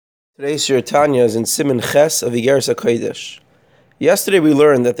Today's Shir Tanya is in Siman Ches of Igeres HaKodesh. Yesterday we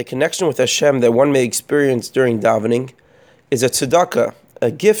learned that the connection with Hashem that one may experience during davening is a tzedakah, a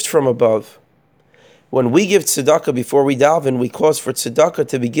gift from above. When we give tzedakah before we daven, we cause for tzedakah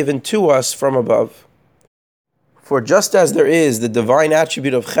to be given to us from above. For just as there is the divine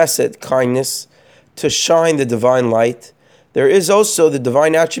attribute of chesed, kindness, to shine the divine light, there is also the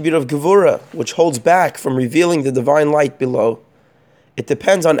divine attribute of gevura, which holds back from revealing the divine light below. It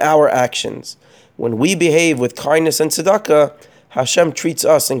depends on our actions. When we behave with kindness and tzedakah, Hashem treats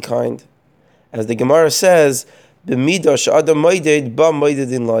us in kind. As the Gemara says, the measurement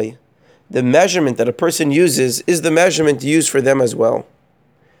that a person uses is the measurement used for them as well.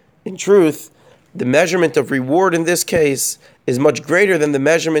 In truth, the measurement of reward in this case is much greater than the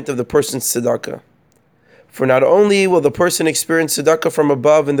measurement of the person's tzedakah. For not only will the person experience tzedakah from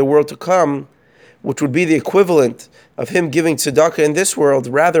above in the world to come, which would be the equivalent of him giving tzedakah in this world,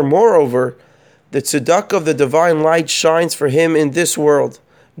 rather, moreover, the tzedakah of the divine light shines for him in this world,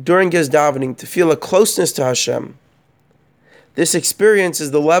 during his davening, to feel a closeness to Hashem. This experience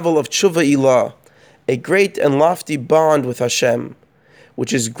is the level of tshuva ilah, a great and lofty bond with Hashem,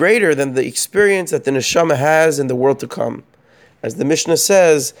 which is greater than the experience that the neshama has in the world to come. As the Mishnah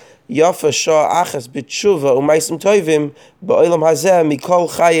says, Yafa shah achas b'tshuva u'maisim toivim ba'olam hazeh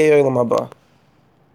mikol chayei olam haba.